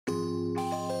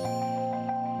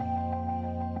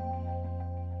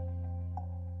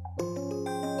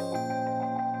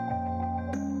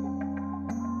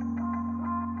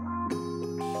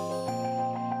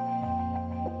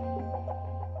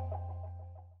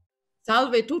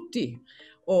Salve tutti,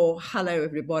 or hello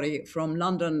everybody from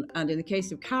London, and in the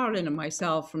case of Carolyn and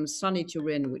myself from sunny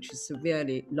Turin, which is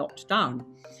severely locked down.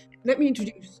 Let me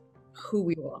introduce who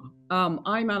we are.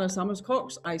 I'm Anna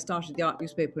Summers-Cox. I started the art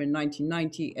newspaper in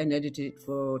 1990 and edited it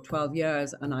for 12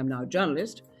 years, and I'm now a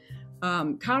journalist.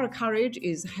 Cara Courage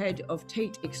is head of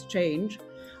Tate Exchange,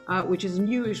 which is a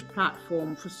newish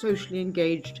platform for socially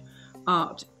engaged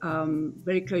art,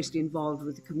 very closely involved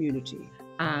with the community.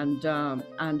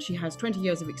 And she has 20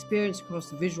 years of experience across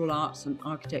the visual arts and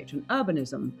architecture and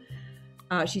urbanism.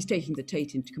 She's taking the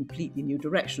Tate into completely new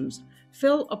directions.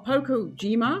 Phyll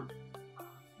Opoku-Gyimah,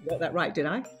 got that right, did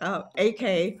I?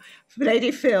 aka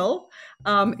Lady Phyll,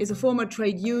 is a former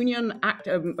trade union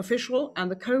official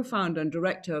and the co-founder and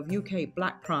director of UK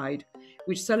Black Pride,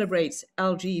 which celebrates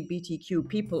LGBTQ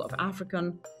people of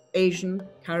African, Asian,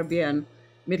 Caribbean,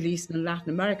 Middle Eastern and Latin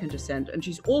American descent. And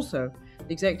she's also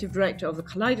the executive director of the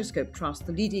Kaleidoscope Trust,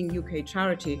 the leading UK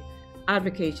charity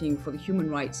advocating for the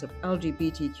human rights of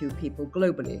LGBTQ people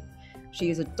globally. She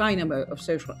is a dynamo of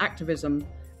social activism,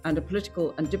 and a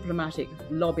political and diplomatic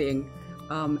lobbying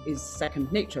is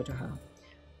second nature to her.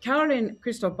 Carolyn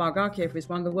Christov-Bakargiev is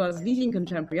one of the world's leading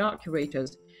contemporary art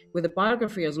curators with a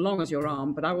biography as long as your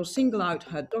arm, but I will single out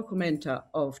her documenta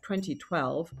of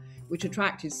 2012, which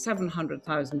attracted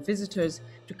 700,000 visitors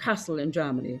to Castello in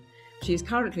Germany. She is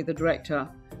currently the director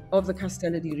of the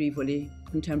Castello di Rivoli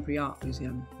Contemporary Art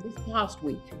Museum. This past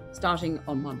week, starting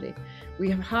on Monday, we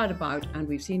have heard about and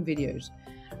we've seen videos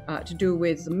to do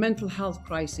with the mental health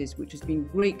crisis, which has been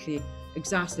greatly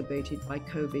exacerbated by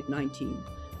COVID-19.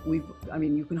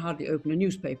 You can hardly open a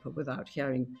newspaper without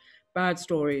hearing bad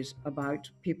stories about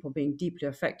people being deeply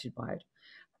affected by it.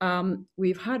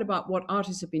 We've heard about what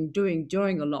artists have been doing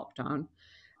during the lockdown.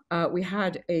 We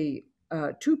had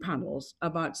two panels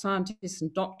about scientists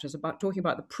and doctors talking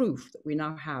about the proof that we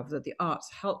now have that the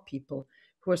arts help people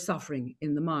who are suffering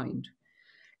in the mind.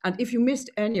 And if you missed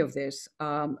any of this,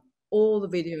 all the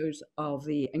videos of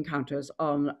the encounters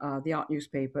on the Art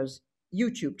Newspaper's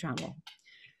YouTube channel.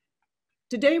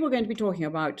 Today, we're going to be talking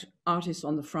about artists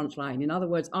on the front line. In other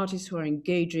words, artists who are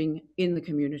engaging in the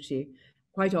community,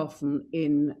 quite often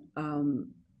in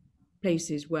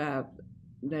places where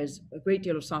there's a great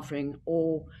deal of suffering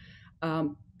or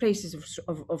places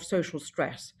of social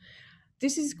stress.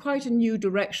 This is quite a new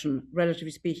direction, relatively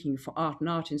speaking, for art and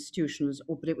art institutions,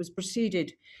 but it was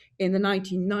preceded in the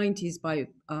 1990s by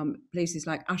places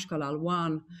like Ashkal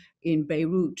Alwan in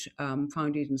Beirut,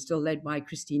 founded and still led by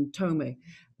Christine Tome,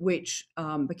 which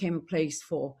became a place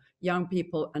for young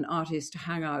people and artists to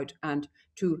hang out and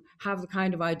to have the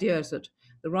kind of ideas that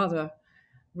the rather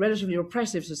relatively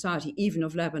repressive society, even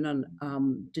of Lebanon,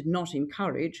 did not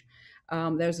encourage.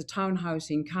 There's a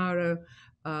townhouse in Cairo,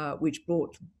 which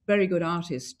brought very good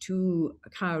artists to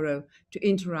Cairo to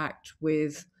interact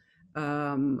with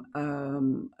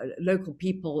local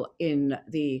people in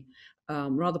the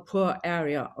rather poor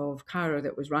area of Cairo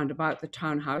that was round about the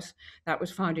townhouse. That was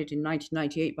founded in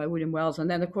 1998 by William Wells. And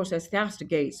then, of course, there's Theaster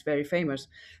Gates, very famous,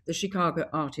 the Chicago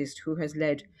artist who has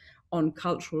led on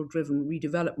cultural-driven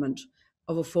redevelopment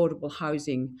of affordable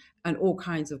housing and all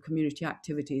kinds of community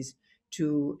activities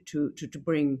to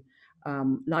bring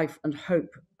life and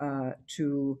hope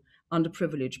to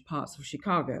underprivileged parts of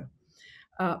Chicago.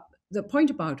 The point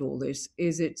about all this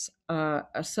is it's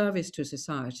a service to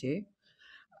society.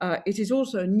 It is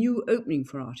also a new opening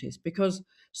for artists because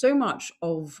so much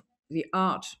of the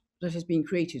art that has been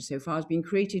created so far has been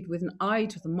created with an eye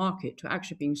to the market, to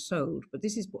actually being sold. But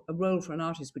this is a role for an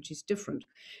artist which is different.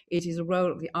 It is a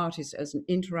role of the artist as an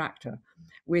interactor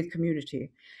with community.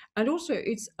 And also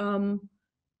it's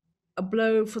a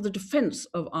blow for the defense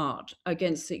of art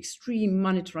against the extreme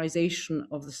monetarization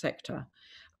of the sector.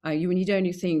 You need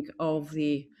only think of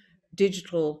the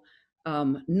digital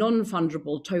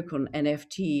non-fungible token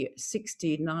NFT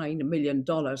 $69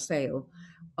 million sale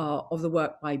of the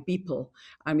work by Beeple.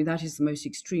 I mean, that is the most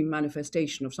extreme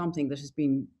manifestation of something that has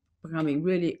been becoming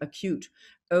really acute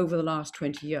over the last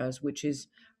 20 years, which is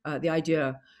the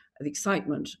idea of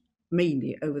excitement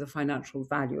mainly over the financial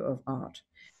value of art.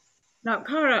 Now,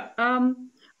 Cara,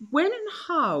 when and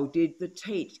how did the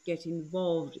Tate get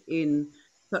involved in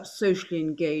such socially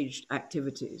engaged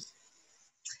activities?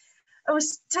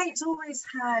 Tate's always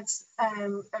had,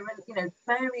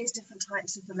 various different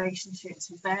types of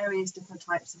relationships with various different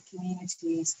types of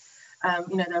communities.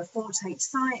 There are 4 Tate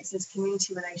sites, there's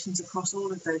community relations across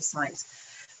all of those sites.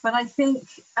 But I think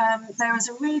there was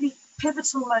a really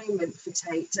pivotal moment for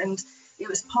Tate, and it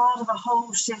was part of a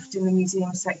whole shift in the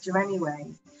museum sector anyway,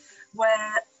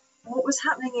 where what was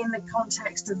happening in the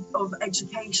context of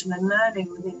education and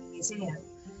learning within the museum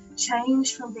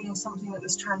changed from being something that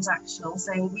was transactional,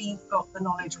 saying we've got the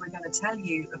knowledge, we're going to tell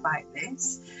you about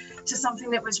this, to something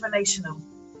that was relational.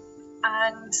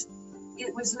 And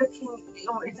it was looking,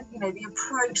 or you know, the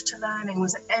approach to learning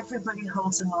was that everybody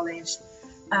holds the knowledge,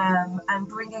 and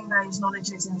bringing those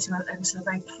knowledges into a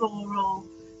very plural,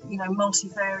 you know,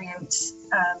 multivariant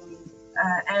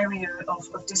area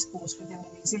of discourse within the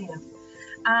museum.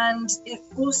 And it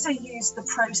also used the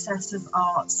process of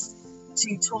arts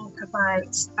to talk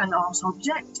about an art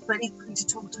object, but equally to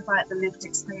talk about the lived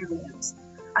experience.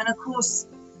 And of course,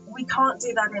 we can't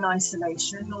do that in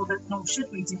isolation, nor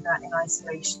should we do that in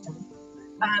isolation.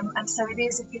 And so it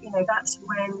is, you know, that's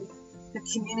when the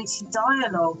community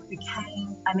dialogue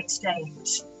became an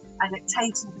exchange. And at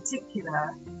Tate in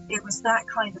particular, it was that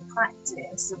kind of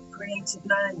practice of creative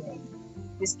learning,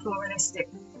 this pluralistic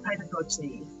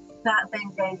pedagogy, that then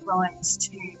gave rise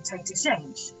to Tate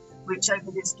Exchange, which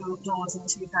opened its doors in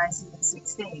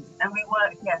 2016. And we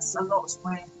work, yes, a lot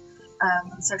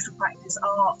with social practice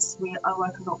arts. I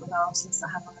work a lot with artists that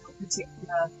have a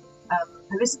particular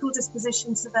political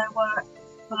disposition to their work,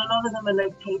 but a lot of them are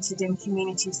located in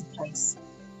communities of place.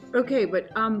 Okay, but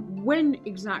when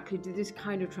exactly did this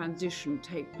kind of transition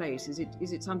take place? Is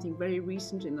it something very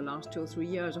recent in the last 2 or 3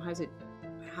 years, or has it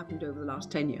happened over the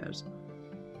last 10 years?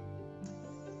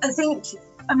 I think,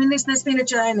 I mean, there's been a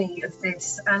journey of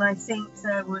this, and I think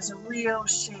there was a real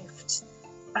shift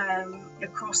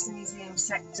across the museum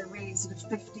sector really sort of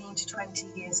 15 to 20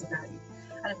 years ago.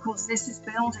 And of course, this is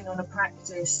building on a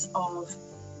practice of,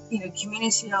 you know,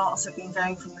 community arts have been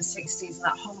going from the 60s, and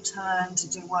that whole turn to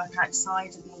do work outside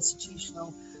of the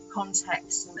institutional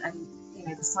context and you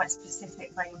know, the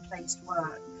site-specific, very placed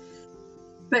work.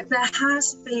 But there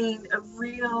has been a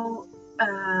real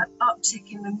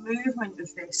uptick in the movement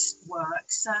of this work,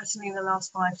 certainly in the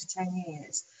last 5 to 10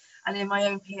 years. And in my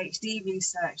own PhD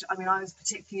research, I mean, I was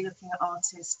particularly looking at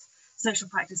artists, social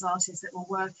practice artists that were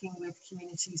working with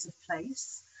communities of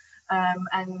place.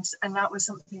 And that was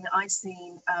something that I've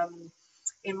seen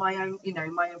in my own, you know,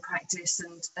 my own practice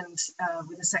and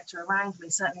with the sector around me,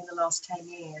 certainly in the last 10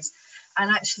 years.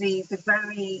 And actually the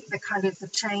kind of the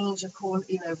change of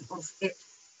it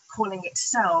calling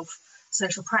itself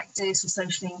social practice or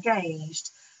socially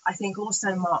engaged, I think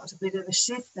also marked a bit of a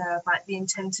shift there about the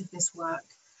intent of this work,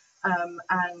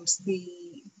 and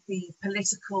the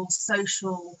political,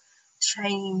 social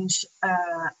change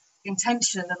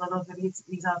intention that a lot of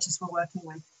these artists were working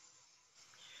with.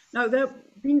 Now, there've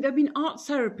been art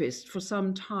therapists for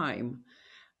some time,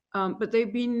 but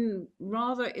they've been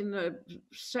rather in a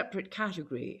separate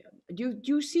category. Do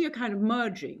you see a kind of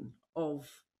merging of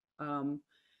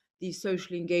these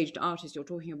socially engaged artists you're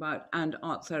talking about and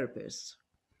art therapists?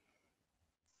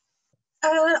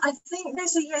 I think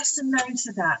there's a yes and no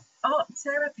to that. Art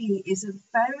therapy is a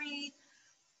very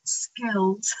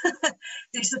skilled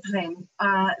discipline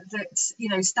that, you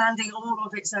know, standing all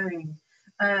of its own.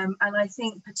 And I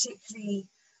think particularly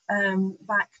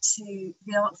back to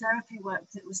the art therapy work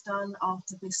that was done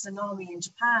after the tsunami in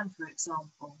Japan, for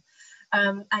example.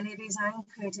 And it is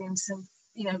anchored in some,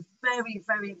 you know, very,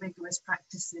 very rigorous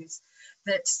practices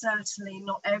that certainly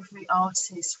not every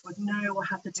artist would know or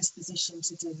have the disposition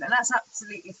to do. And that's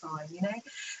absolutely fine, you know.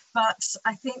 But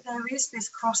I think there is this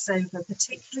crossover,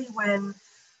 particularly when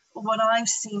what I've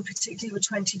seen, particularly with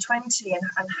 2020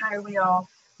 and how we are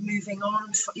moving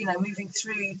on, you know, moving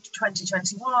through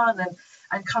 2021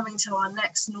 and coming to our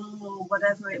next normal,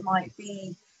 whatever it might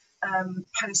be,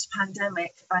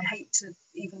 post-pandemic. I hate to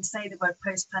even say the word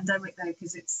post-pandemic though,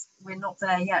 because we're not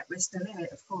there yet, we're still in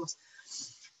it, of course.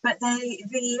 But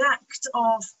the act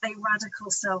of a radical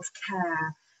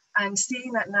self-care and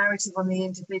seeing that narrative on the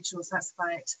individuals, that's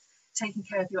about taking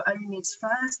care of your own needs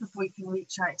first before you can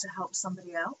reach out to help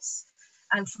somebody else.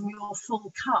 And from your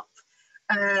full cup,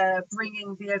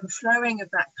 bringing the overflowing of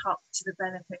that cup to the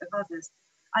benefit of others.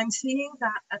 I'm seeing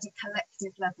that at a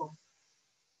collective level.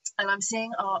 And I'm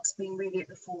seeing arts being really at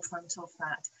the forefront of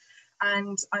that.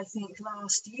 And I think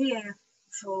last year,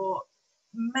 for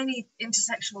many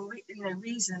intersectional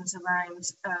reasons around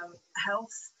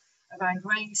health, around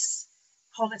race,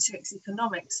 politics,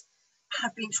 economics,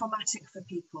 have been traumatic for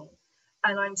people.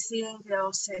 And I'm seeing the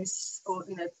artists, or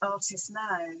artists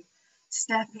now,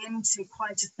 step into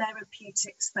quite a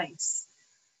therapeutic space.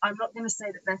 I'm not going to say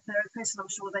that they're therapists, and I'm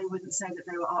sure they wouldn't say that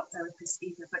they were art therapists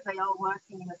either, but they are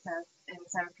working in a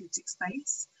therapeutic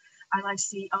space. And I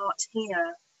see art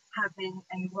here having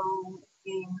a role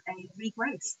in a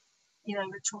regrowth,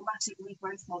 the traumatic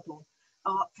regrowth model.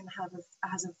 Art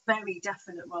has a very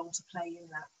definite role to play in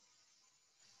that.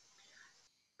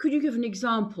 Could you give an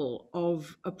example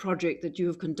of a project that you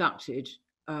have conducted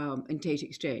in Tate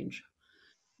Exchange?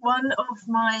 one of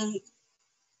my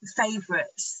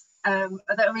favourites, I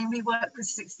mean, we work with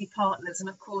 60 partners, and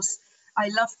of course, I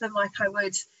love them like I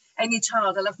would any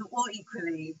child. I love them all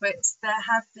equally, but there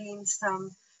have been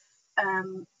some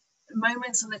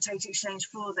moments on the Tate Exchange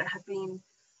floor that have been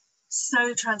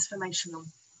so transformational.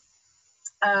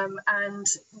 And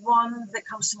one that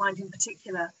comes to mind in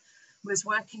particular was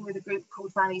working with a group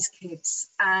called Valleys Kids,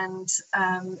 and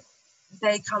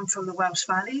they come from the Welsh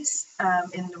Valleys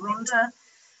in the Rhondda,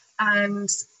 and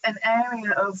an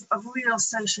area of real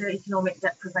socio-economic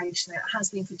deprivation. It has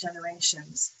been for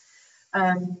generations.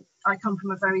 I come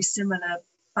from a very similar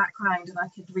background, and I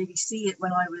could really see it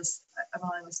when I was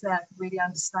there. I could really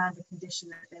understand the condition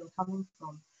that they were coming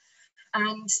from.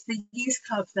 And the youth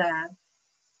club there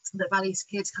that Valleys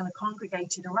Kids kind of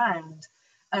congregated around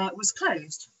was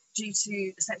closed due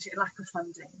to essentially a lack of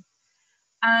funding.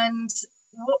 And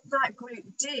what that group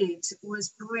did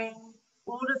was bring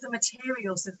all of the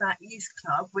materials of that youth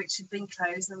club, which had been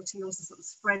closed, the materials are sort of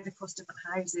spread across different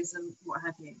houses and what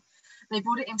have you. They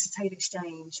brought it into Tate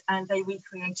Exchange and they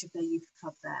recreated their youth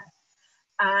club there.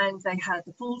 And they had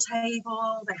the pool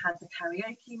table, they had the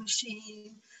karaoke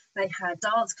machine, they had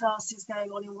dance classes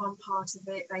going on in one part of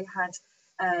it, they had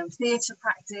theatre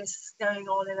practice going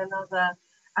on in another,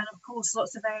 and of course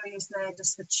lots of areas there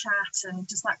just for chat and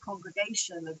just that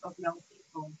congregation of young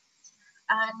people.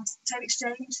 And Tate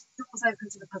Exchange was open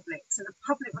to the public, so the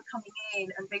public were coming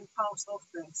in and being part of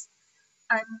this.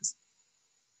 And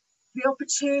the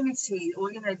opportunity,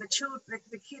 or you know, the children,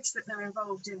 the kids that are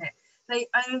involved in it, they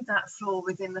owned that floor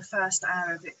within the first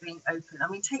hour of it being open. I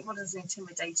mean, Tate was an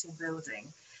intimidating building,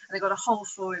 and they got a whole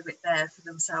floor of it there for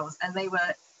themselves, and they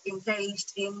were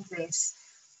engaged in this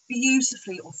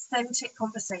beautifully authentic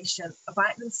conversation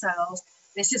about themselves.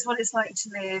 This is what it's like to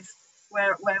live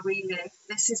where we live.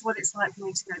 This is what it's like for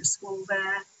me to go to school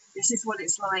there. This is what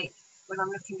it's like when I'm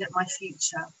looking at my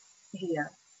future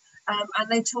here. And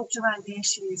they talked around the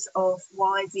issues of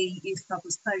why the youth club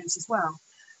was closed as well.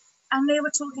 And they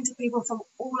were talking to people from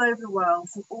all over the world,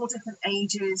 from all different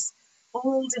ages,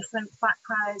 all different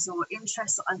backgrounds or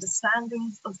interests or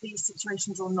understandings of these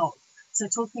situations or not. So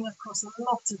talking across a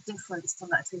lot of difference on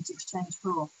that Tate Exchange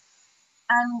floor.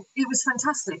 And it was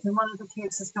fantastic. And one of the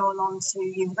kids has gone on to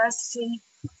university,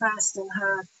 first in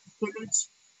her village,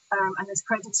 and is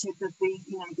credited with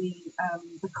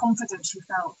the confidence she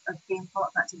felt of being part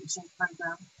of that Tate Exchange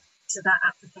programme to that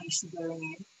application going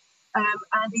in.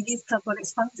 And the youth club got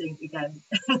its funding again.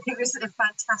 It was a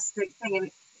fantastic thing,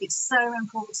 and it's so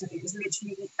important. It was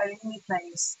literally the only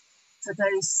place for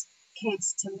those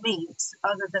kids to meet,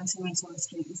 other than to meet on the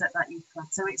street, was at that youth club.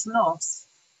 So its loss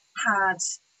had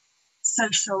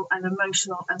social and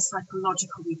emotional and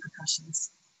psychological repercussions.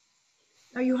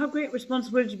 Now you have great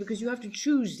responsibility because you have to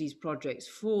choose these projects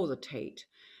for the Tate.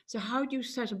 So how do you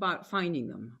set about finding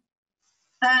them?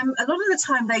 A lot of the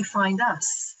time they find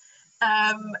us,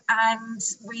 and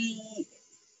we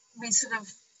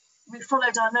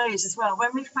followed our nose as well.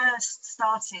 When we first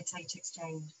started Tate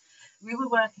Exchange, we were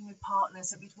working with partners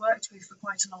that we'd worked with for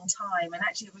quite a long time, and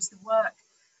actually it was the work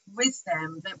with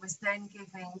them that was then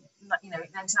giving,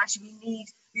 then to actually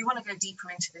we want to go deeper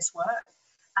into this work,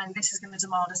 and this is going to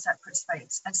demand a separate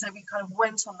space. And so we kind of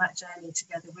went on that journey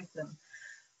together with them.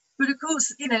 But of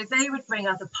course, they would bring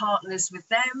other partners with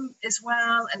them as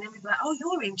well, and then we'd be like, oh,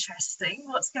 you're interesting,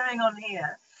 what's going on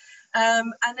here?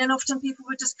 And then often people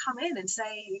would just come in and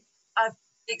say, I've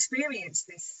experienced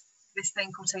this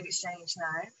thing called Tate Exchange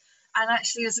now, and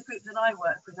actually as a group that I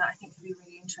work with, that I think could be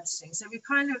really interesting. So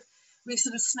we've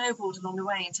sort of snowballed along the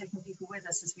way and taken people with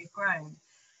us as we've grown.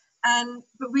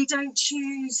 But we don't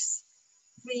choose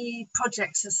the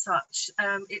projects as such.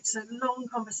 It's a long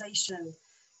conversation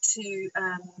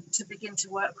to begin to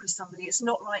work with somebody. It's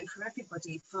not right for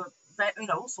everybody for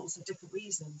all sorts of different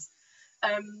reasons.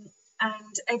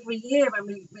 And every year when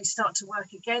we start to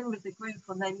work again with the group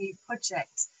on their new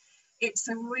project, it's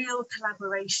a real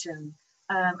collaboration,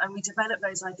 and we develop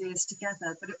those ideas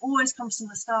together. But it always comes from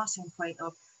the starting point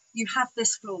of, you have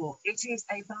this floor. It is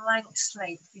a blank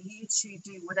slate for you to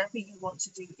do whatever you want to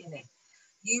do in it.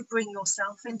 You bring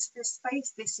yourself into this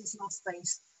space. This is your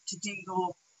space to do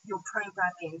your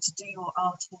programming, to do your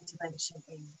art intervention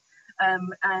in.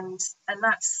 And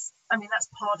that's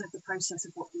part of the process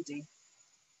of what we do.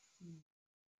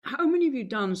 How many have you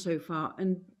done so far?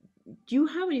 And do you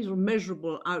have any sort of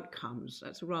measurable outcomes?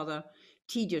 That's a rather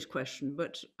tedious question,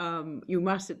 but you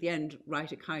must at the end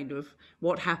write a kind of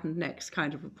what happened next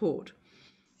kind of report.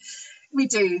 We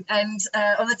do, and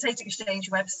on the Tate Exchange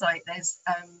website there's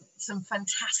some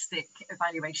fantastic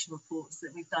evaluation reports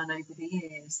that we've done over the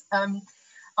years.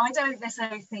 I don't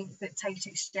necessarily think that Tate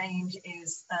Exchange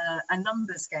is a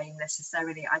numbers game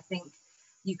necessarily. I think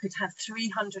you could have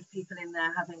 300 people in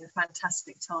there having a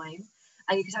fantastic time,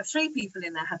 and you could have 3 people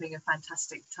in there having a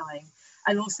fantastic time.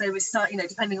 And also with, you know,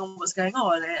 depending on what's going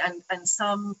on, and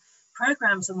some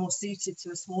programs are more suited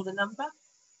to a smaller number,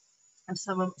 and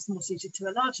some are more suited to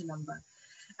a larger number.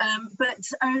 But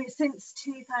since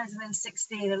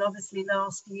 2016, and obviously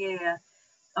last year,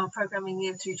 our programming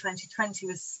year through 2020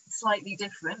 was slightly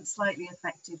different, slightly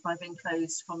affected by being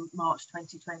closed from March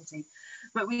 2020.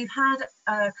 But we've had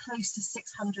close to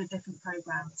 600 different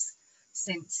programs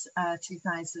since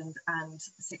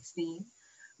 2016.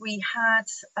 We had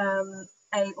a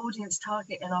audience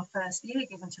target in our first year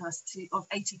given to us of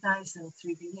 80,000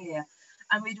 through the year,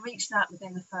 and we'd reached that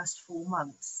within the first 4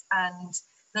 months. And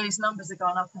those numbers have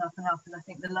gone up and up and up. And I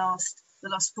think the last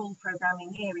full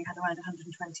programming year, we had around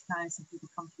 120,000 people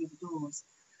come through the doors,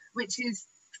 which is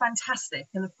fantastic.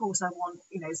 And of course, I want,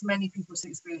 you know, as many people to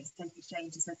experience Tate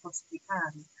Exchange as they possibly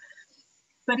can.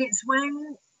 But it's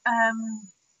when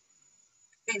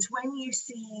you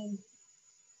see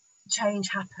change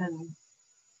happen,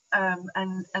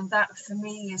 and that for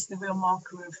me is the real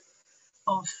marker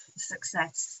of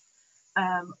success.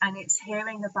 And it's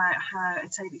hearing about how a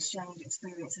Tate Exchange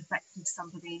experience affected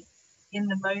somebody in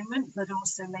the moment, but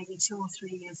also maybe 2 or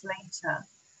 3 years later,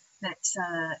 that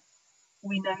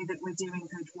we know that we're doing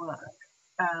good work,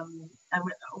 and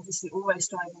we're obviously always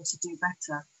striving to do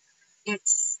better.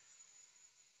 It's,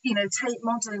 you know, Tate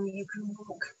Modern, you can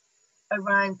walk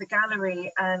around the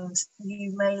gallery and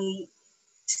you may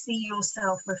see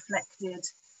yourself reflected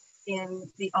in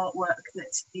the artwork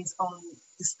that is on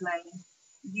display.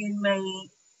 You may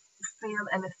feel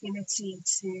an affinity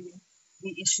to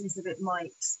the issues that it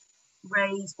might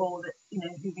raise, or that, you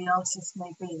know, who the artist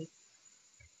may be.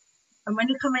 And when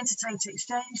you come into Tate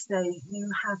Exchange, though,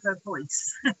 you have a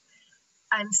voice.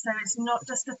 And so it's not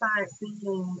just about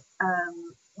being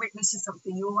witness to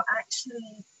something, you're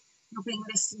being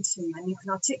listened to, and you can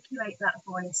articulate that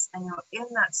voice, and you're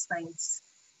in that space,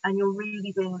 and you're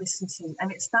really being listened to.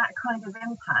 And it's that kind of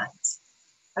impact,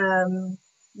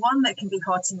 one that can be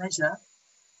hard to measure,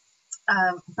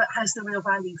 but has the real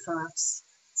value for us.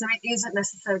 So it isn't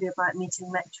necessarily about meeting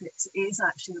metrics, it is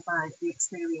actually about the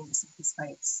experience of the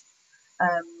space.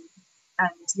 And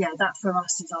yeah, that for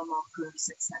us is our marker of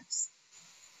success.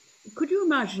 Could you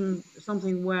imagine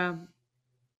something where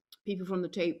people from the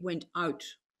Tate went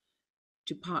out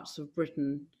to parts of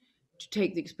Britain to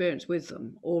take the experience with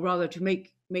them, or rather to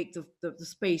make the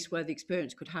space where the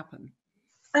experience could happen?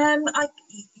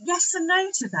 Yes and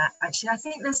no to that, actually. I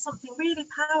think there's something really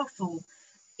powerful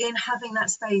in having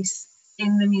that space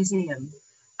in the museum.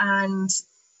 And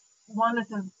one of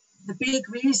the big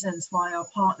reasons why our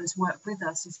partners work with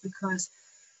us is because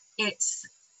it's,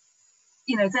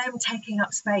 you know, them taking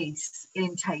up space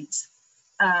in Tate,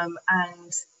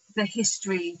 and the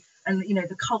history and, you know,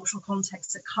 the cultural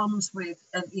context that comes with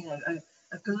a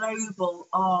global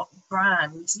art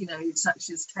brand, you know,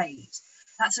 such as Tate.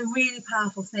 That's a really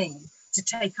powerful thing to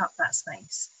take up that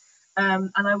space.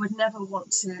 And I would never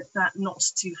want that not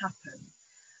to happen.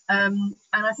 And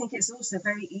I think it's also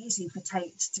very easy for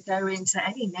Tate to go into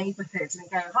any neighbourhood and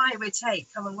go, "Hi, we're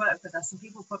Tate, come and work with us." And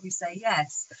people probably say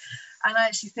yes. And I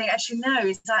actually think, no,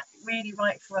 is that really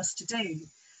right for us to do?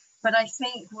 But I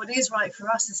think what is right for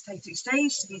us as Tate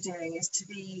Exchange to be doing is to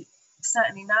be,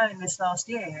 certainly now in this last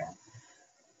year,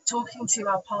 talking to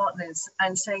our partners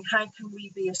and saying, how can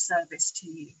we be of service to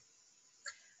you?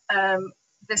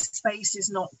 This space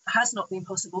has not been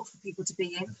possible for people to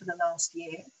be in for the last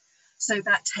year. So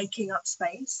that taking up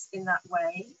space in that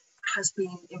way has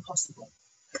been impossible.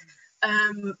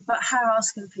 But how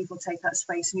else can people take that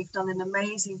space? And we've done an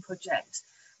amazing project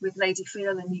with Lady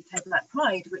Phyll and UK Black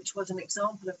Pride, which was an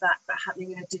example of that, but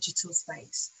happening in a digital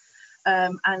space.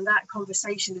 And that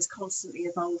conversation is constantly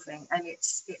evolving, and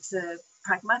it's a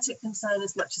pragmatic concern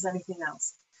as much as anything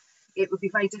else. It would be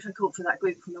very difficult for that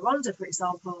group from Rwanda, for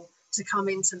example, to come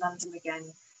into London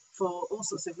again for all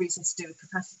sorts of reasons to do with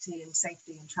capacity and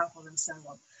safety and travel and so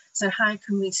on. So how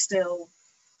can we still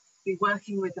be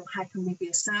working with them? How can we be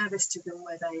a service to them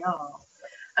where they are?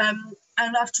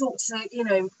 And I've talked to, you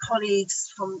know, colleagues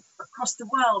from across the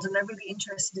world, and they're really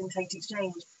interested in Tate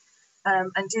Exchange,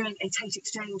 and doing a Tate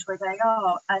Exchange where they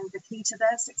are. And the key to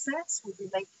their success will be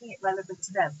making it relevant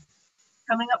to them,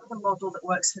 coming up with a model that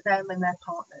works for them and their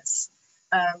partners.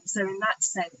 So in that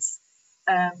sense,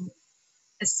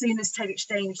 as soon as Tate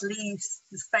Exchange leaves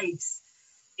the space,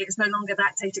 it's no longer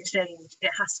that Tate Exchange.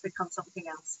 It has to become something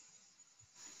else.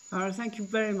 Cara, thank you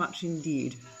very much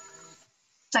indeed.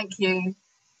 Thank you.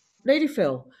 Lady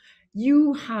Phyll,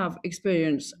 You have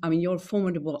experience, I mean, you're a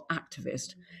formidable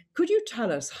activist. Could you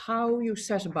tell us how you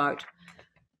set about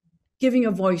giving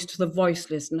a voice to the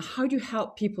voiceless, and how do you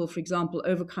help people, for example,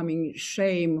 overcoming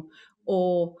shame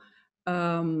or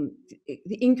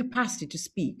the incapacity to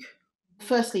speak?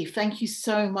 Firstly, thank you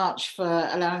so much for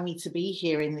allowing me to be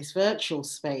here in this virtual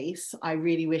space. I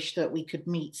really wish that we could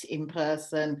meet in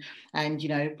person and,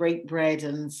 break bread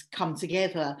and come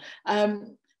together.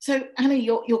 So Anna,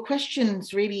 your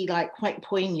question's really quite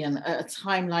poignant at a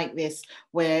time like this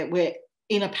where we're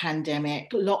in a pandemic,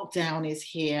 lockdown is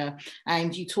here,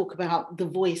 and you talk about the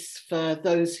voice for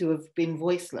those who have been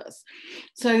voiceless.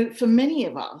 So for many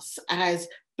of us as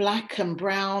Black and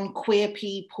brown, queer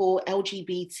people,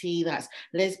 LGBT, that's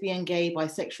lesbian, gay,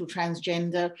 bisexual,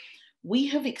 transgender, we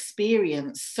have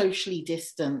experienced socially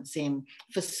distancing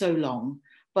for so long.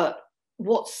 But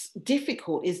what's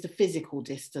difficult is the physical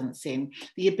distancing,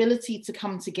 the ability to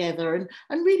come together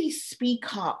and really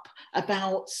speak up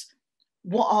about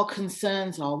what our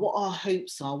concerns are, what our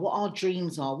hopes are, what our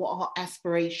dreams are, what our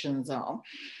aspirations are.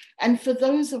 And for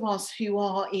those of us who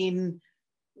are in,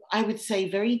 I would say,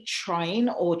 very trying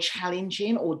or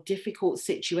challenging or difficult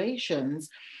situations,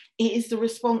 it is the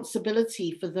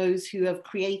responsibility for those who have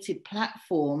created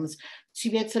platforms to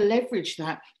be able to leverage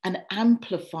that and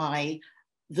amplify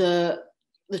the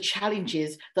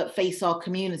challenges that face our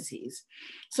communities.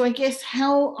 So I guess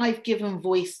how I've given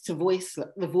voice to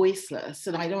the voiceless,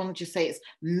 and I don't want to just say it's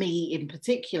me in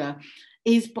particular,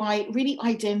 is by really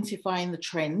identifying the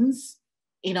trends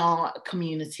in our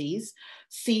communities,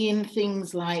 seeing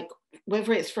things like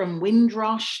whether it's from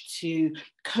Windrush to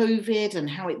COVID and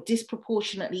how it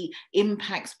disproportionately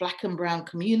impacts Black and brown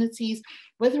communities,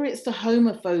 whether it's the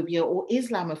homophobia or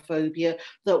Islamophobia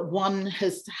that one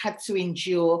has had to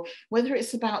endure, whether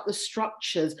it's about the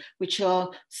structures which are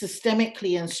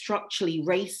systemically and structurally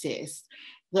racist,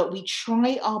 that we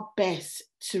try our best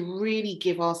to really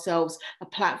give ourselves a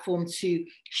platform to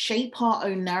shape our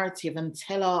own narrative and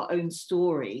tell our own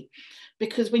story.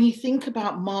 Because when you think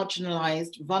about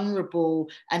marginalized, vulnerable,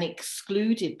 and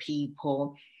excluded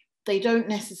people, they don't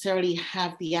necessarily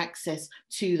have the access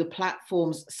to the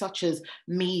platforms such as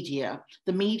media.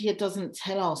 The media doesn't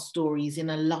tell our stories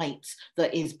in a light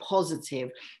that is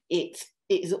positive. It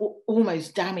is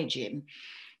almost damaging.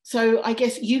 So I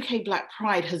guess UK Black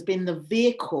Pride has been the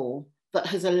vehicle that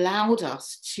has allowed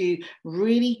us to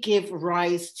really give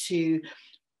rise to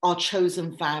our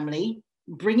chosen family,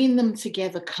 bringing them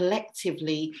together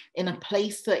collectively in a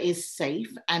place that is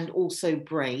safe and also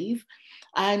brave,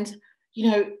 and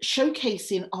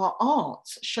showcasing our art,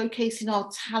 showcasing our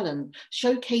talent,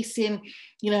 showcasing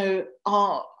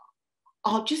our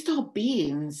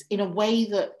beings in a way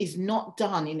that is not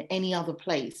done in any other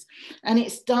place. And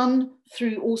it's done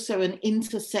through also an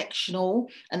intersectional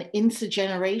and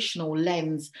intergenerational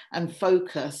lens and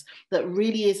focus that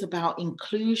really is about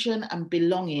inclusion and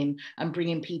belonging and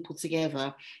bringing people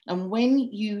together. And when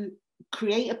you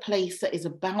create a place that is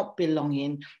about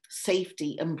belonging,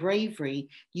 safety, and bravery,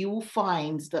 you will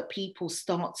find that people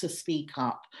start to speak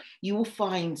up. You will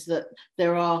find that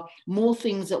there are more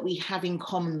things that we have in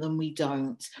common than we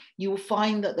don't. You will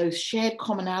find that those shared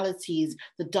commonalities,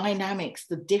 the dynamics,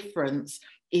 the difference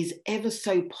is ever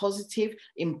so positive,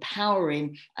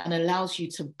 empowering, and allows you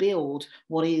to build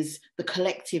what is the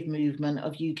collective movement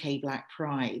of UK Black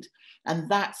Pride. And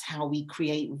that's how we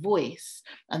create voice,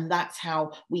 and that's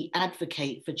how we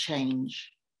advocate for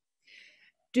change.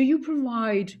 Do you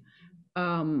provide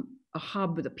a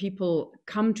hub that people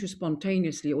come to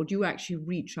spontaneously, or do you actually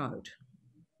reach out?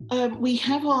 We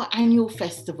have our annual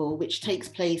festival, which takes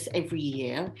place every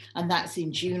year, and that's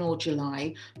in June or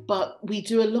July. But we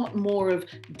do a lot more of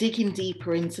digging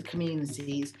deeper into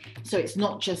communities. So it's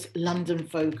not just London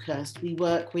focused. We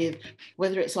work with,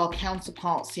 whether it's our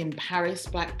counterparts in Paris,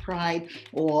 Black Pride,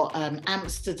 or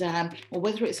Amsterdam, or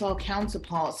whether it's our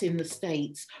counterparts in the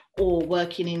States, or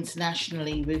working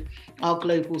internationally with our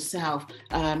Global South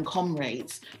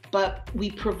comrades. But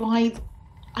we provide,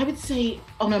 I would say,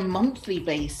 on a monthly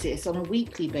basis, on a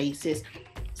weekly basis,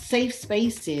 safe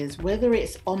spaces, whether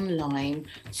it's online,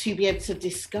 to be able to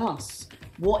discuss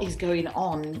what is going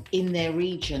on in their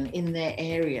region, in their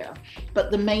area.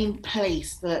 But the main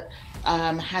place that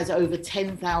has over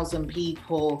 10,000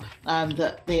 people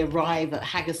that they arrive at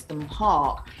Haggerston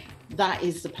Park, that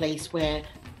is the place where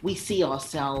we see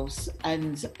ourselves,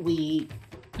 and we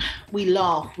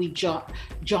laugh, we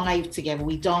jive together,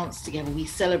 we dance together, we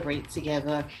celebrate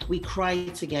together, we cry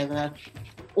together,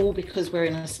 all because we're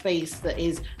in a space that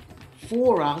is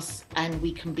for us and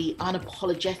we can be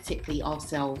unapologetically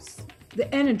ourselves.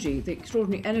 The energy, the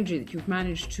extraordinary energy that you've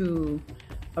managed to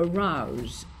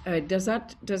arouse, does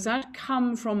that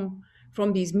come from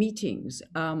these meetings,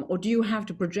 or do you have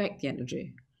to project the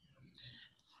energy?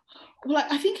 Well,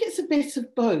 I think it's a bit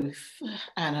of both,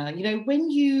 Anna. You know, when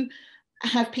you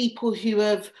have people who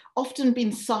have often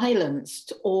been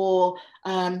silenced or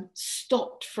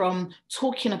stopped from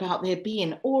talking about their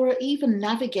being, or even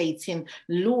navigating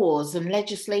laws and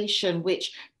legislation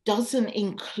which doesn't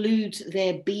include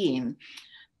their being,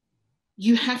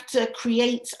 you have to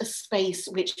create a space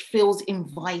which feels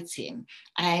inviting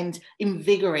and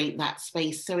invigorate that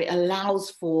space so it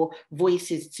allows for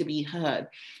voices to be heard.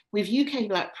 With UK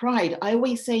Black Pride, I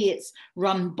always say it's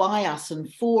run by us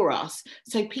and for us.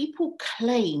 So people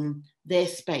claim their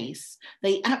space.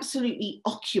 They absolutely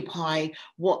occupy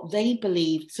what they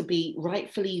believe to be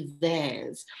rightfully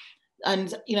theirs.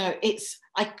 And, you know,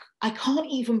 I can't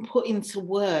even put into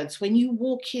words, when you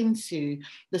walk into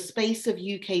the space of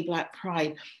UK Black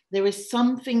Pride, there is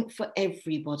something for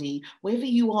everybody, whether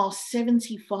you are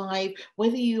 75,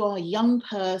 whether you are a young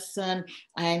person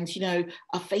and, you know,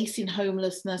 are facing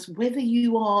homelessness, whether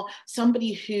you are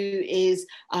somebody who is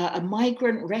a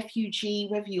migrant refugee,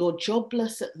 whether you're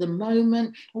jobless at the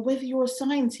moment, or whether you're a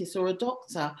scientist or a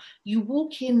doctor, you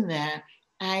walk in there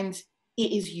and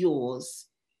it is yours.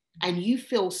 And you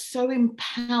feel so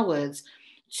empowered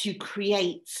to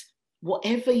create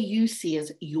whatever you see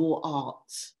as your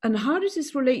art. And how does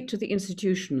this relate to the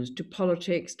institutions, to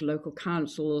politics, to local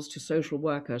councils, to social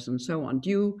workers, and so on? Do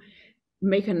you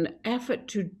make an effort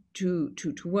to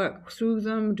work through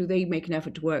them? Do they make an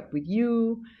effort to work with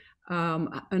you?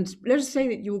 And let us say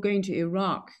that you were going to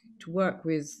Iraq to work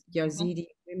with Yazidi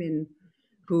women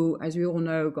who, as we all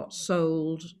know, got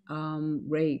sold,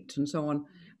 raped, and so on,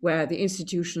 where the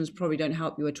institutions probably don't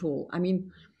help you at all. I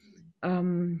mean,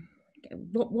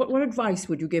 what advice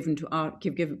would you give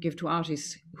to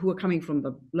artists who are coming from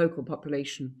the local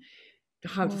population to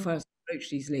how to first approach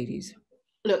these ladies?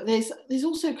 Look, there's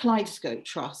also Kaleidoscope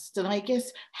Trust, and I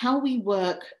guess how we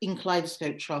work in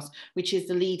Kaleidoscope Trust, which is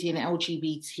the leading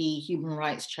LGBT human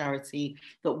rights charity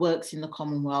that works in the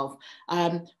Commonwealth,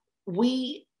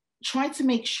 we try to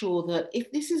make sure that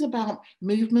if this is about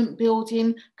movement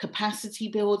building, capacity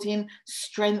building,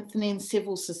 strengthening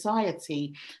civil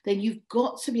society, then you've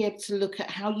got to be able to look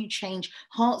at how you change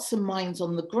hearts and minds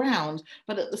on the ground,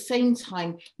 but at the same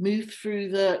time, move through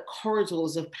the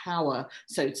corridors of power,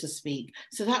 so to speak.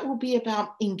 So that will be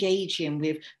about engaging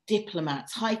with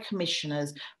diplomats, high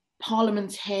commissioners,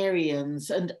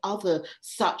 parliamentarians, and other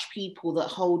such people that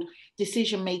hold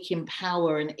decision-making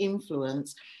power and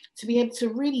influence, to be able to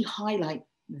really highlight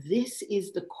this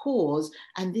is the cause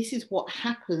and this is what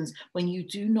happens when you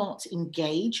do not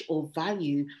engage or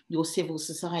value your civil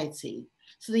society.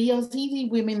 So the Yazidi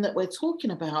women that we're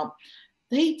talking about,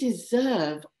 they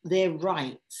deserve their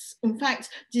rights. In fact,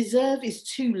 deserve is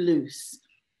too loose.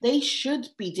 They should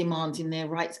be demanding their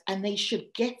rights and they should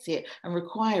get it and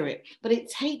require it. But it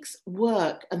takes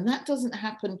work, and that doesn't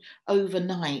happen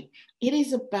overnight. It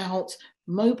is about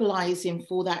mobilizing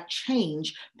for that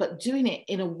change, but doing it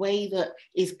in a way that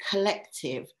is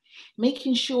collective,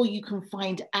 making sure you can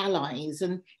find allies.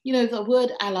 And, you know, the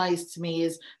word allies to me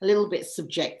is a little bit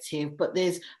subjective, but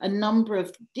there's a number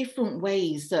of different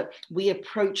ways that we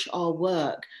approach our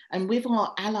work. And with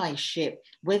our allyship,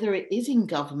 whether it is in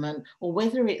government or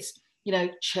whether it's, you know,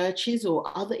 churches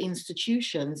or other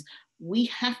institutions, we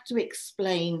have to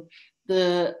explain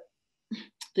the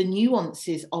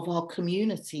nuances of our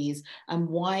communities and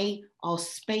why our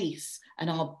space and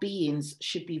our beings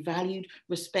should be valued,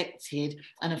 respected,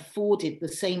 and afforded the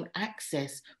same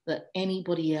access that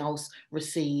anybody else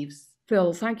receives.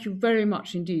 Phyll, thank you very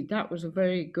much indeed. That was a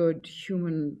very good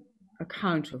human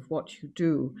account of what you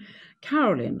do.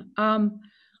 Carolyn,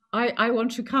 I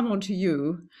want to come on to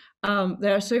you.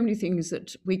 There are so many things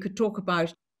that we could talk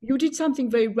about. You did something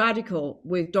very radical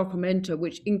with Documenta,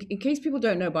 which, in case people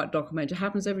don't know about Documenta,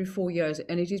 happens every 4 years,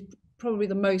 and it is probably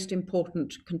the most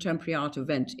important contemporary art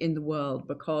event in the world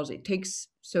because it takes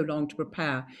so long to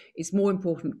prepare. It's more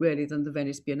important, really, than the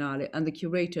Venice Biennale. And the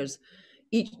curators,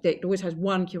 it always has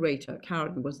one curator.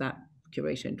 Carolyn was that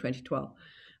curator in 2012.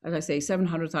 As I say,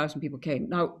 700,000 people came.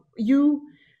 Now, you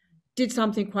did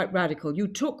something quite radical. You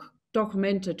took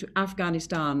Documenta to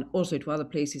Afghanistan, also to other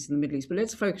places in the Middle East, but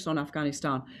let's focus on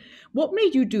Afghanistan. What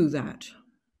made you do that?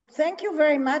 Thank you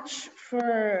very much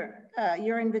for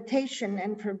your invitation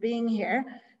and for being here,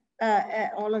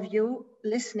 all of you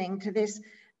listening to this.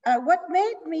 What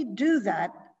made me do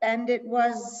that, and it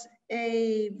was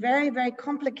a very, very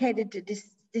complicated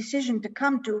decision to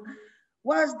come to,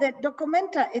 was that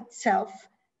Documenta itself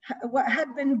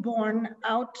had been born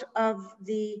out of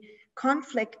the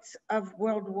conflicts of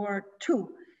World War II.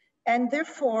 And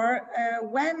therefore,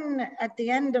 when at the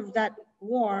end of that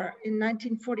war in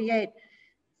 1948,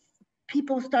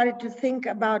 people started to think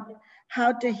about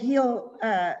how to heal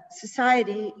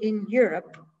society in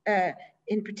Europe,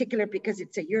 in particular because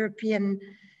it's a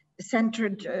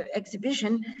European-centered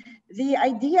exhibition, the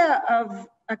idea of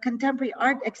a contemporary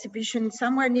art exhibition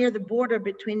somewhere near the border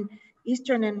between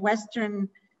Eastern and Western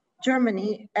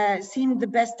Germany seemed the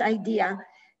best idea.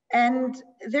 And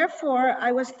therefore,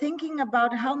 I was thinking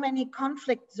about how many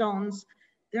conflict zones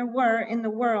there were in the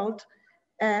world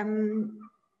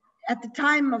at the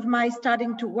time of my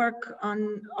starting to work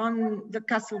on the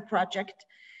Kassel project,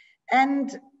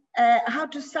 and how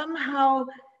to somehow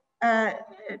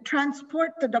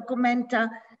transport the Documenta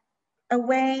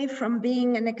away from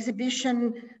being an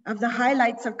exhibition of the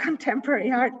highlights of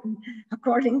contemporary art,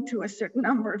 according to a certain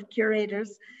number of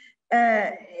curators,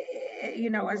 you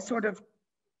know, a sort of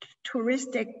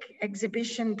touristic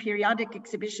exhibition, periodic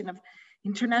exhibition of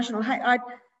international high art,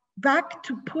 back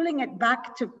to pulling it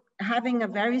back to having a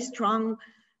very strong,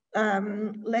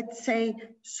 let's say,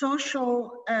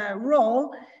 social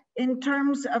role in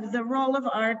terms of the role of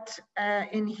art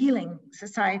in healing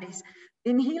societies,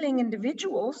 in healing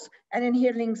individuals and in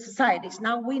healing societies.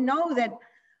 Now, we know that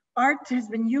art has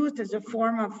been used as a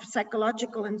form of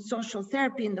psychological and social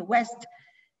therapy in the West,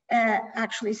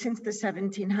 actually since the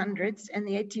 1700s and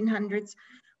the 1800s,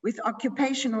 with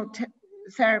occupational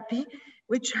therapy,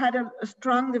 which had a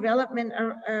strong development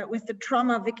with the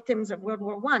trauma victims of World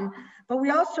War I. But we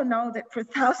also know that for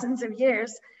thousands of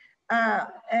years,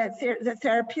 the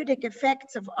therapeutic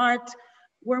effects of art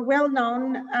were well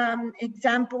known.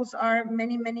 Examples are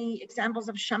many examples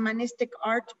of shamanistic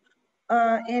art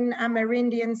in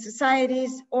Amerindian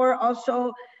societies, or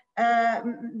also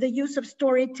the use of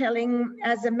storytelling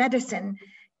as a medicine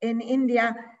in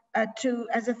India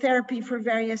as a therapy for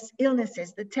various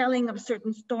illnesses, the telling of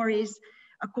certain stories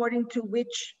according to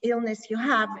which illness you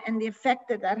have and the effect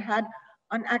that that had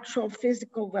on actual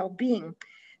physical well-being.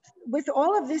 With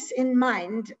all of this in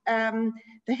mind, the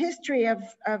history of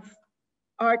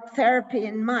art therapy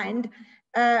in mind,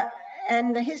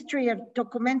 and the history of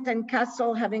Documenta and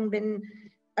Kassel having been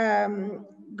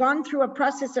gone through a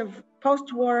process of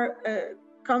post-war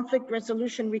conflict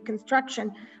resolution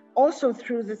reconstruction, also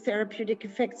through the therapeutic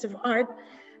effects of art,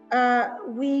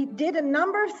 we did a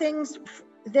number of things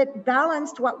that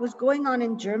balanced what was going on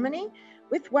in Germany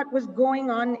with what was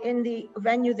going on in the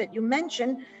venue that you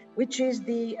mentioned, which is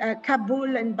the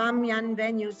Kabul and Bamiyan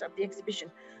venues of the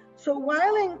exhibition. So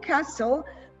while in Kassel,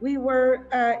 we were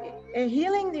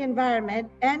healing the environment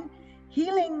and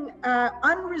healing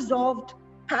unresolved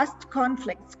past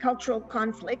conflicts, cultural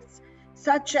conflicts,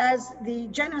 such as the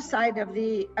genocide of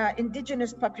the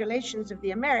indigenous populations of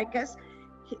the Americas,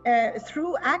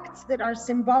 through acts that are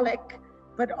symbolic,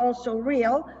 but also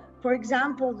real. For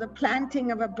example, the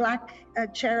planting of a black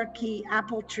Cherokee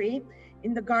apple tree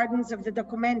in the gardens of the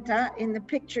Documenta. In the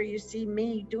picture, you see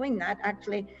me doing that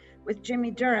actually with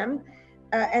Jimmy Durham,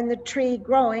 and the tree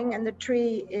growing, and the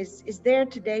tree is there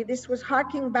today. This was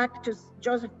harking back to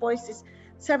Joseph Beuys's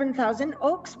 7,000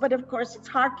 Oaks, but of course it's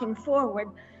harking forward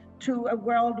to a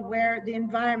world where the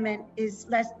environment is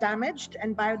less damaged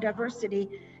and biodiversity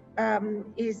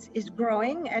is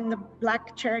growing, and the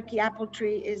black Cherokee apple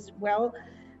tree is well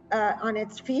on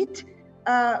its feet.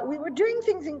 We were doing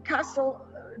things in Kassel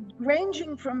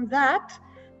ranging from that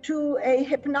to a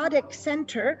hypnotic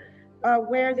center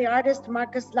where the artist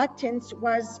Marcus Latins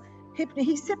was,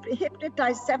 he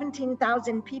hypnotized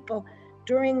 17,000 people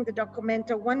during the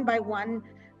Documenta one by one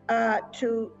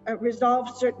to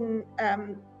resolve certain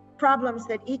problems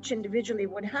that each individually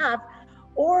would have,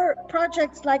 or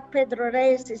projects like Pedro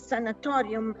Reyes'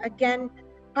 Sanatorium, again,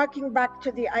 harking back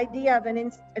to the idea of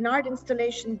an art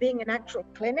installation being an actual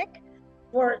clinic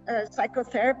for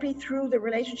psychotherapy through the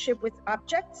relationship with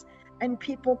objects, and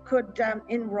people could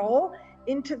enroll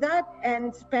into that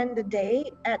and spend a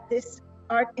day at this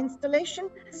art installation.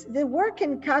 The work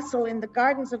in Kassel, in the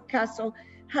gardens of Kassel,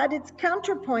 had its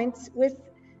counterpoints with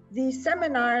the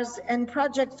seminars and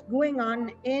projects going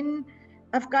on in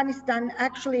Afghanistan,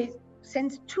 actually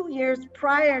since 2 years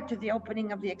prior to the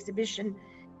opening of the exhibition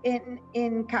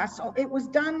in Kassel. It was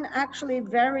done actually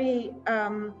very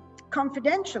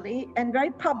confidentially and very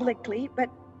publicly, but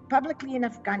publicly in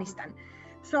Afghanistan.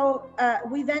 So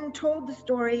we then told the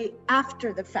story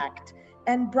after the fact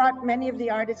and brought many of the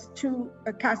artists to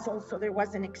Kassel, so there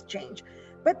was an exchange.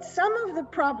 But some of the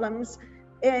problems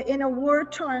in a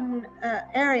war-torn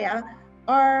area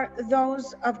are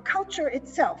those of culture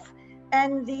itself,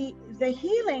 and the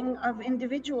healing of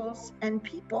individuals and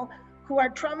people who are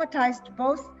traumatized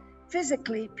both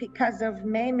physically because of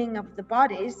maiming of the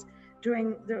bodies,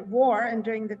 during the war and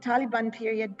during the Taliban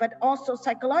period, but also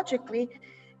psychologically,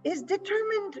 is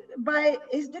determined by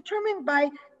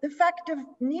the fact of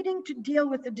needing to deal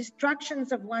with the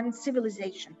destructions of one's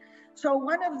civilization. So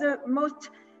one of the most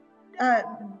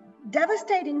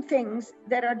devastating things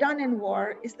that are done in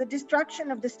war is the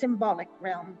destruction of the symbolic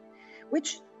realm,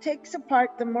 which takes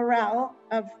apart the morale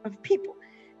of people.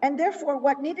 And therefore,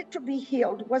 what needed to be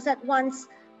healed was at once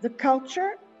the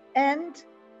culture and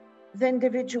the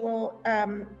individual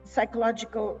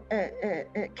psychological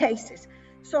cases.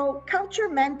 So culture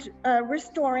meant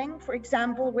restoring, for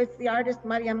example, with the artist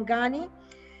Mariam Ghani,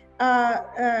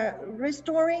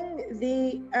 restoring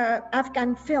the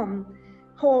Afghan film,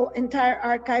 whole entire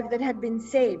archive that had been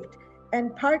saved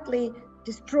and partly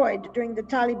destroyed during the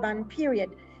Taliban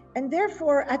period. And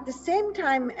therefore, at the same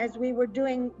time as we were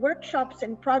doing workshops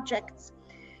and projects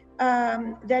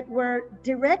that were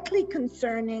directly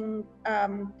concerning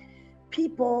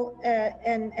people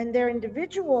and their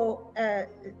individual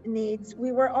needs,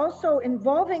 we were also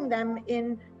involving them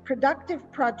in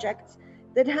productive projects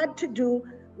that had to do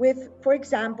with, for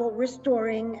example,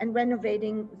 restoring and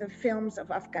renovating the films of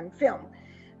Afghan film.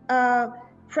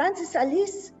 Francis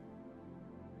Alice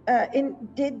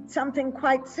did something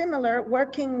quite similar,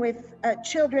 working with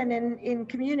children in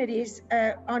communities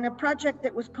on a project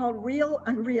that was called Real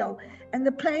Unreal. And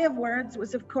the play of words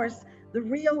was, of course, the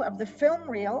real of the film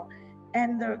reel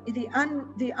and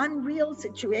the unreal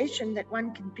situation that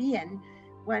one can be in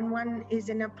when one is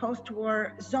in a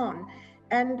post-war zone.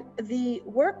 And the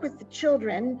work with the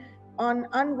children on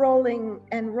unrolling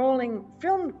and rolling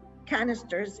film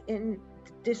canisters in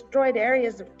destroyed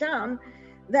areas of town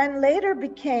then later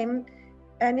became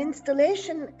an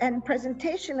installation and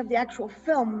presentation of the actual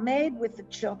film made with the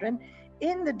children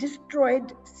in the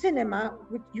destroyed cinema,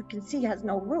 which you can see has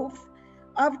no roof,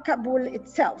 of Kabul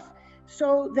itself.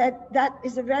 So that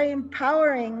is a very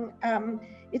empowering,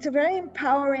 it's a very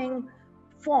empowering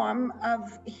form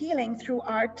of healing through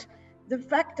art. The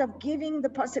fact of giving the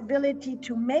possibility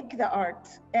to make the art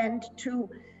and to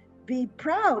be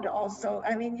proud also.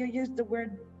 I mean, you used the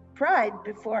word pride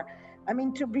before. I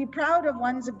mean, to be proud of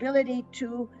one's ability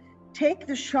to take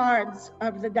the shards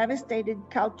of the devastated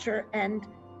culture and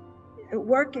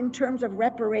work in terms of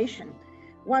reparation.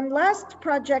 One last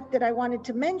project that I wanted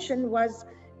to mention was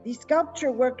the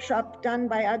sculpture workshop done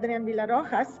by Adrian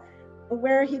Villarojas,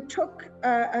 where he took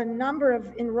a number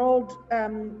of enrolled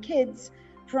kids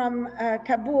from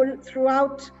Kabul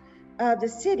throughout the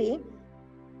city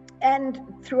and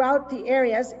throughout the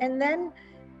areas, and then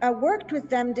worked with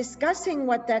them discussing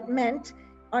what that meant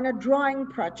on a drawing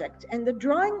project. And the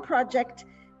drawing project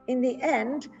in the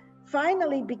end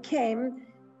finally became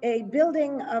a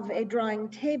building of a drawing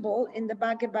table in the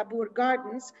Bagh Babur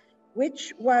Gardens,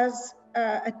 which was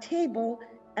a table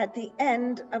at the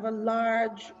end of a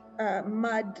large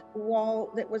mud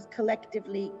wall that was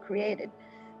collectively created.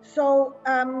 So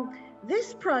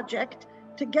this project,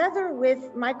 together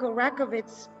with Michael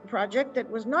Rakowitz's project that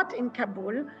was not in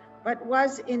Kabul, but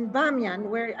was in Bamyan,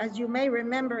 where, as you may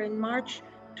remember, in March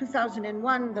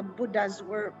 2001, the Buddhas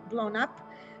were blown up.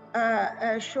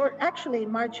 Actually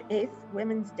March 8th,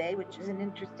 Women's Day, which is an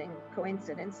interesting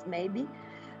coincidence, maybe.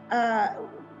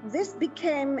 This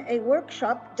became a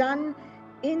workshop done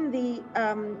in the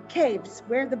caves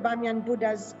where the Bamyan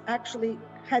Buddhas actually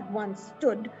had once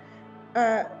stood,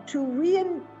 to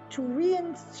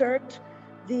reinsert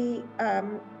the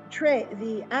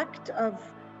act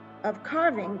of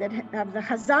carving that of the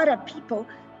Hazara people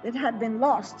that had been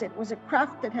lost. It was a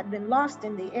craft that had been lost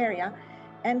in the area,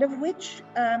 and of which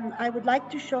I would like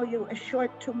to show you a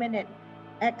short 2-minute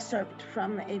excerpt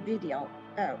from a video.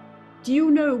 Do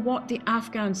you know what the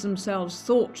Afghans themselves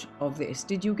thought of this?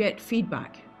 Did you get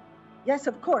feedback? Yes,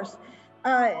 of course.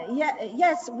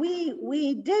 Yes,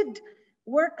 we did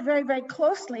work very, very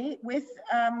closely with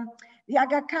the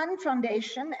Aga Khan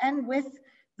Foundation and with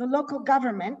the local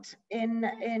government in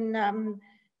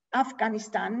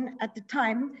Afghanistan at the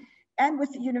time, and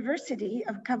with the University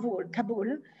of Kabul,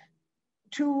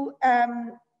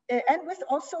 and with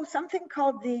also something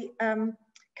called the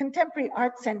Contemporary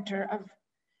Art Center of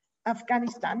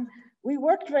Afghanistan. We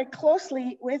worked very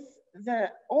closely with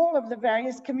all of the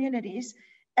various communities,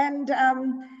 and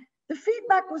the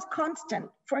feedback was constant.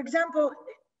 For example,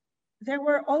 there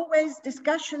were always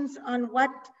discussions on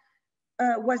what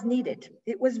was needed.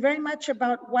 It was very much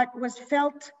about what was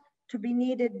felt to be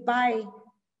needed by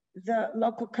the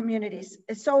local communities.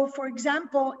 So, for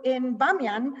example, in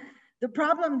Bamyan, the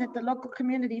problem that the local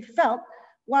community felt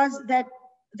was that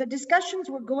the discussions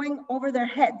were going over their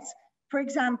heads. For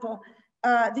example,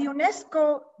 The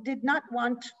UNESCO did not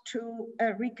want to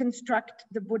reconstruct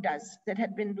the Buddhas that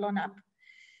had been blown up.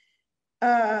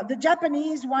 The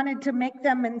Japanese wanted to make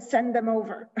them and send them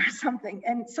over or something,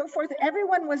 and so forth.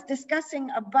 Everyone was discussing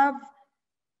above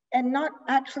and not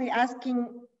actually asking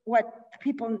what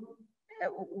people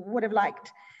would have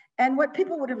liked. And what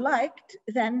people would have liked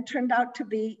then turned out to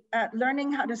be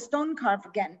learning how to stone carve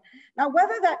again. Now,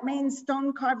 whether that means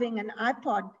stone carving an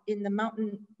iPod in the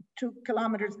mountain 2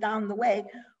 kilometers down the way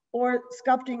or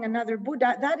sculpting another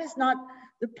Buddha, that is not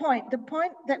the point. The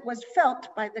point that was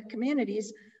felt by the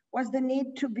communities was the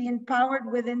need to be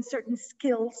empowered within certain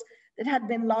skills that had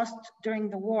been lost during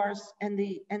the wars and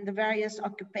the various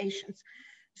occupations.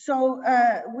 So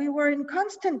we were in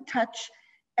constant touch,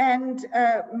 and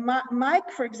Mike,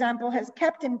 for example, has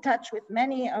kept in touch with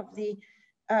many of the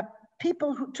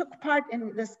people who took part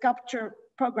in the sculpture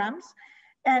programs.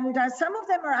 And some of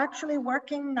them are actually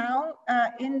working now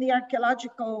in the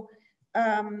archaeological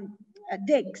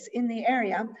digs in the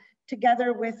area,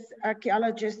 together with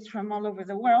archaeologists from all over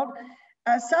the world.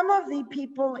 Some of the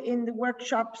people in the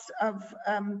workshops of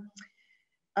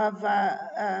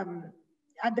Adrián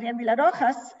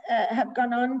Vilarrojas have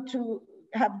gone on to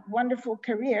have wonderful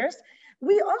careers.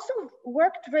 We also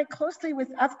worked very closely with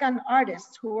Afghan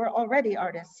artists who were already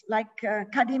artists, like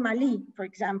Kadim Ali, for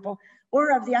example,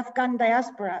 or of the Afghan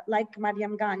diaspora, like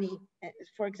Mariam Ghani,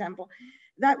 for example.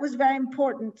 That was very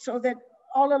important, so that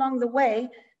all along the way,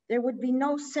 there would be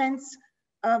no sense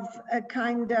of a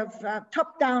kind of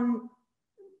top-down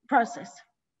process.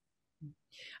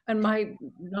 And my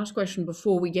last question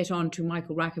before we get on to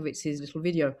Michael Rakowitz's little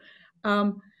video.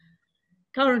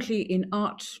 Currently in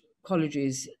art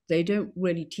colleges, they don't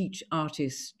really teach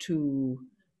artists to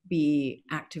be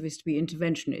activists, to be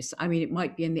interventionists. I mean, it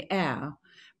might be in the air,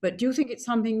 but do you think it's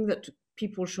something that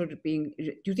people should be,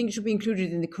 do you think it should be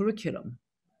included in the curriculum?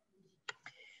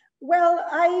 Well,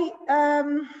 I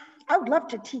would love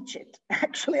to teach it,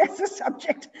 actually, as a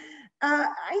subject.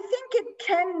 I think it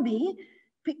can be,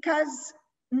 because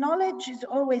knowledge is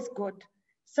always good.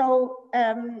 So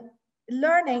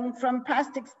learning from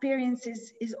past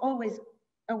experiences is always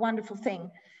a wonderful thing.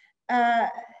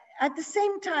 At the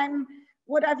same time,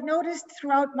 what I've noticed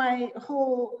throughout my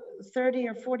whole 30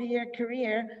 or 40-year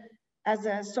career as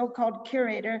a so-called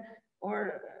curator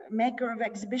or maker of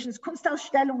exhibitions,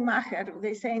 Kunstausstellungmacher,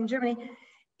 they say in Germany,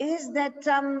 is that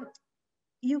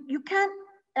you can't,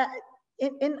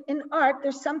 in art,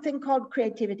 there's something called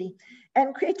creativity.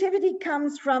 And creativity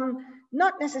comes from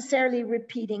not necessarily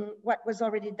repeating what was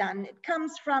already done. It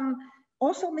comes from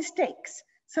also mistakes.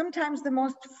 Sometimes the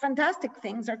most fantastic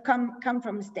things come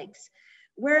from mistakes.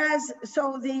 Whereas,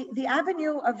 so the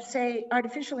avenue of, say,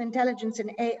 artificial intelligence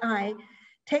and AI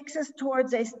takes us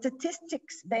towards a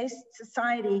statistics-based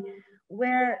society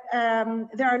where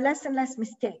there are less and less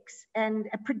mistakes, and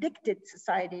a predicted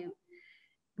society.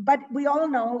 But we all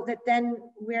know that then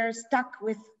we're stuck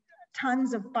with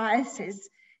tons of biases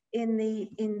in the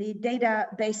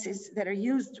databases that are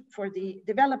used for the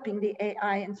developing the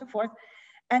AI and so forth.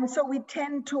 And so we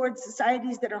tend towards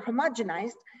societies that are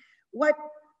homogenized. What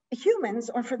humans,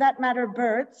 or for that matter,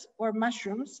 birds or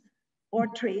mushrooms or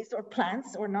trees or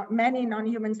plants or not many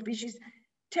non-human species,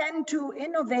 tend to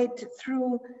innovate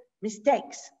through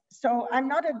mistakes. So I'm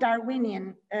not a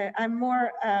Darwinian. I'm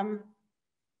more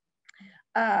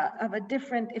of a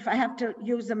different, if I have to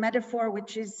use a metaphor,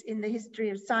 which is in the history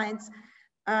of science,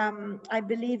 I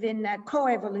believe in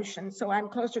co-evolution. So I'm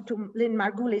closer to Lynn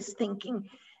Margulis' thinking.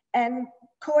 And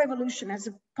co-evolution as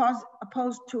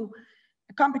opposed to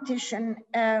competition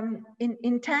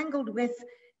entangled with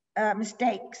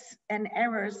mistakes and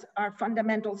errors are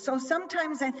fundamental. So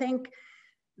sometimes I think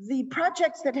the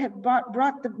projects that have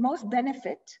brought the most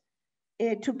benefit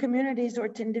to communities or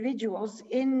to individuals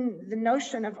in the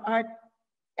notion of art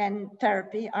and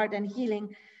therapy, art and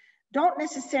healing, don't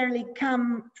necessarily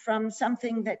come from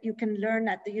something that you can learn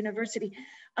at the university.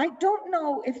 I don't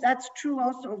know if that's true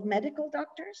also of medical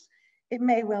doctors. It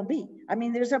may well be. I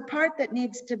mean, there's a part that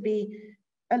needs to be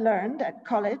learned at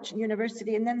college,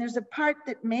 university, and then there's a part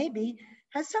that maybe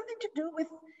has something to do with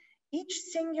each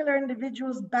singular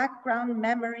individual's background,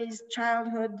 memories,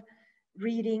 childhood,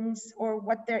 readings, or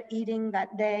what they're eating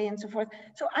that day and so forth.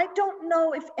 So I don't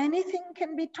know if anything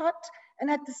can be taught, and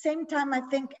at the same time, I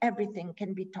think everything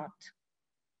can be taught.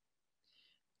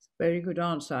 Very good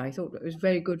answer. I thought it was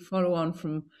very good follow on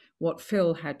from what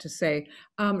Phyll had to say.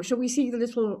 Shall we see the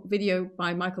little video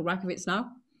by Michael Rakowitz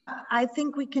now? I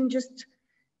think we can just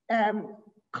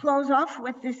close off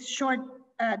with this short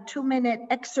 2-minute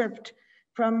excerpt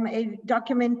from a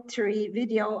documentary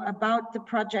video about the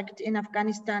project in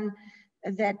Afghanistan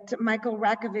that Michael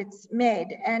Rakovitz made.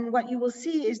 And what you will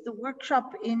see is the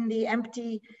workshop in the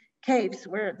empty caves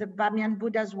where the Bamiyan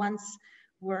Buddhas once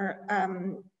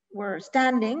were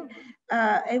standing,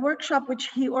 a workshop which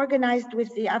he organized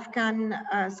with the Afghan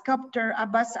sculptor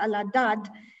Abbas Al-Haddad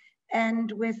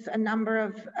and with a number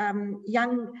of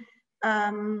young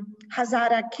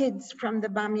Hazara kids from the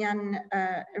Bamiyan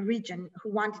region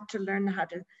who wanted to learn how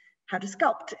to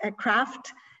sculpt a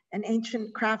craft, an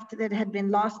ancient craft that had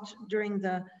been lost during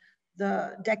the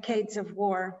decades of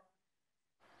war.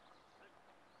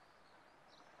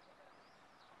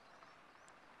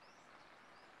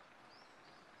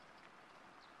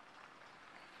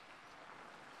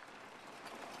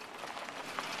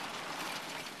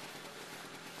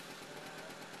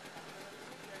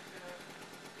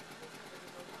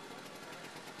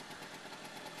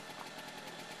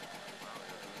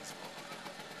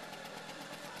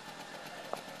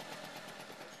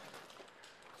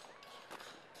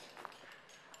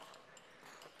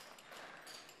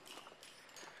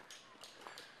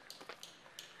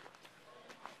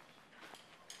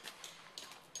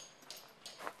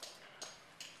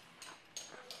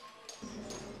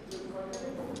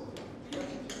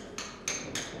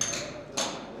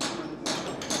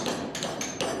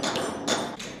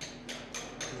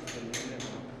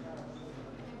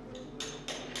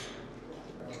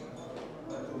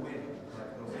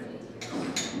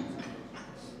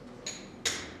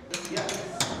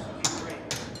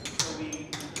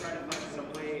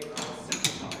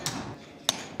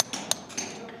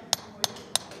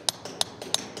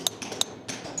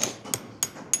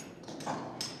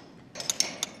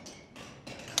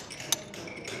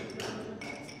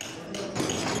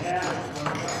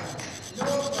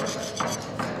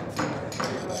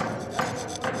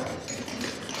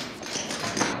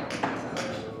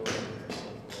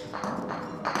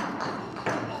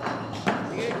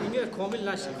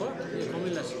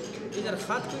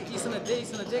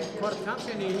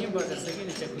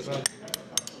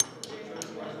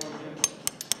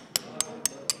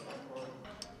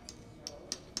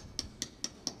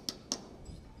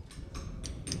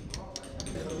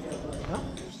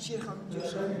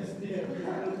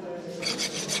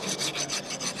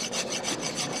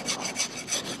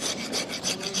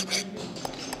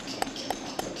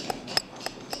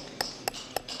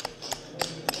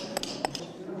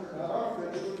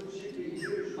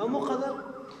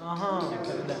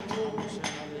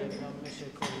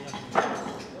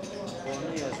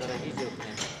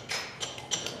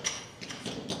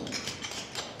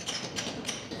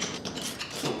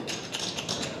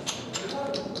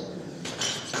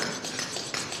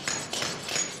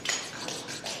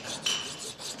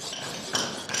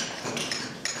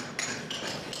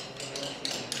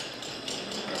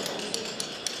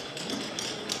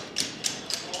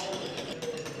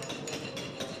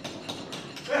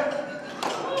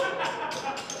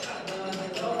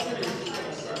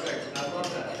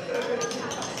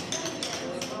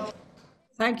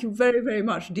 Thank you very, very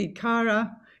much indeed,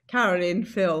 Cara, Carolyn,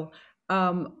 Phyll.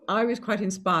 I was quite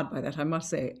inspired by that, I must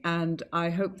say, and I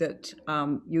hope that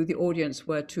you, the audience,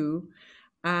 were too.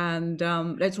 And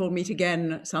let's all meet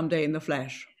again someday in the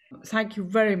flesh. Thank you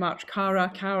very much,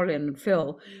 Cara, Carolyn, and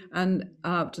Phyll, and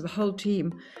to the whole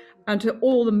team, and to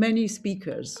all the many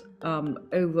speakers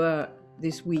over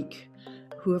this week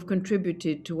who have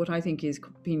contributed to what I think has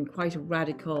been quite a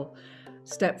radical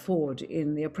step forward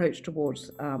in the approach towards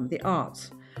the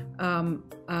arts.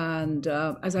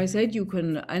 As I said,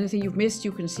 anything you've missed,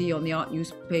 you can see on the Art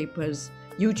Newspaper's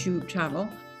YouTube channel.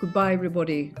 Goodbye,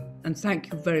 everybody, and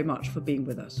thank you very much for being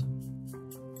with us.